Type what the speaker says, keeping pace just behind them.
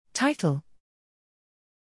Title: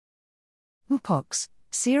 Mpox,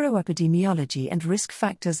 Seroepidemiology and Risk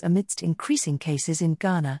Factors Amidst Increasing Cases in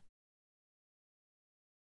Ghana.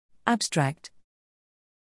 Abstract: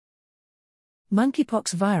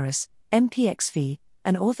 Monkeypox virus, MPXV,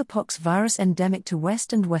 an orthopox virus endemic to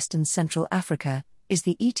West and Western Central Africa, is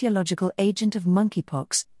the etiological agent of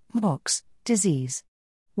monkeypox, Mpox, disease.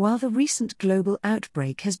 While the recent global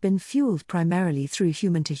outbreak has been fueled primarily through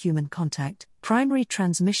human-to-human contact, primary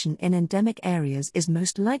transmission in endemic areas is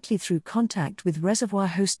most likely through contact with reservoir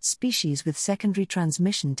host species, with secondary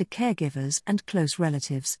transmission to caregivers and close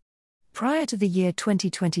relatives. Prior to the year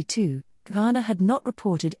 2022, Ghana had not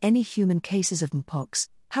reported any human cases of Mpox.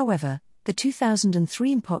 However, the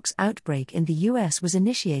 2003 Mpox outbreak in the US was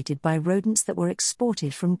initiated by rodents that were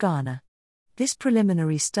exported from Ghana. This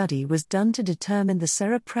preliminary study was done to determine the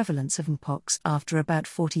seroprevalence of Mpox after about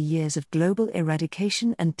 40 years of global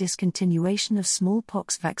eradication and discontinuation of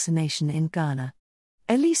smallpox vaccination in Ghana.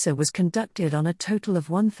 ELISA was conducted on a total of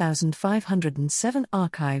 1,507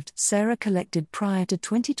 archived sera collected prior to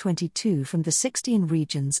 2022 from the 16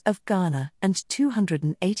 regions of Ghana and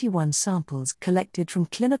 281 samples collected from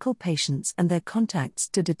clinical patients and their contacts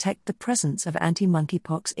to detect the presence of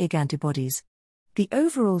anti-monkeypox IgG antibodies. The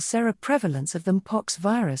overall seroprevalence of the Mpox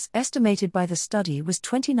virus estimated by the study was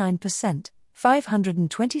 29%,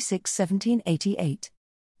 526,1788.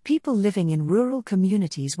 People living in rural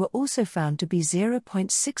communities were also found to be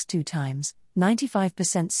 0.62 times,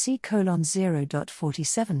 95%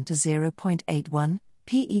 C:0.47 to 0.81,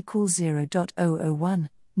 p equals 0.001,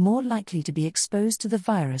 more likely to be exposed to the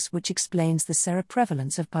virus, which explains the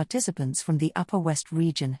seroprevalence of participants from the Upper West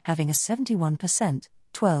region having a 71%,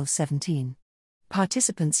 1217.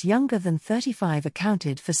 Participants younger than 35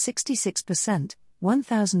 accounted for 66%,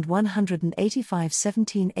 1,185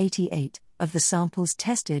 1788, of the samples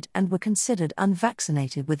tested and were considered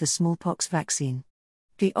unvaccinated with the smallpox vaccine.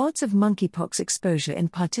 The odds of monkeypox exposure in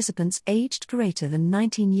participants aged greater than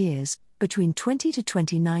 19 years, between 20 to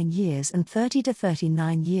 29 years and 30 to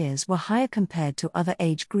 39 years were higher compared to other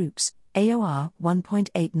age groups. AOR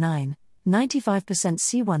 1.89, 95%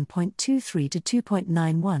 C1.23 to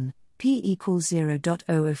 2.91, p equals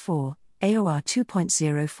 0.004, AOR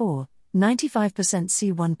 2.04, 95%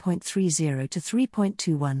 C1.30 to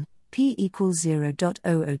 3.21, p equals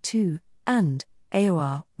 0.002, and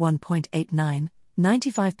AOR 1.89, 95%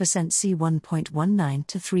 C1.19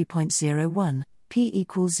 to 3.01, p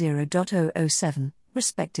equals 0.007,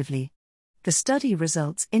 respectively. The study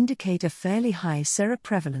results indicate a fairly high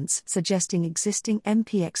seroprevalence, suggesting existing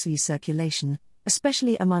MPXV circulation,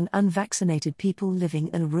 especially among unvaccinated people living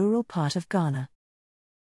in a rural part of Ghana.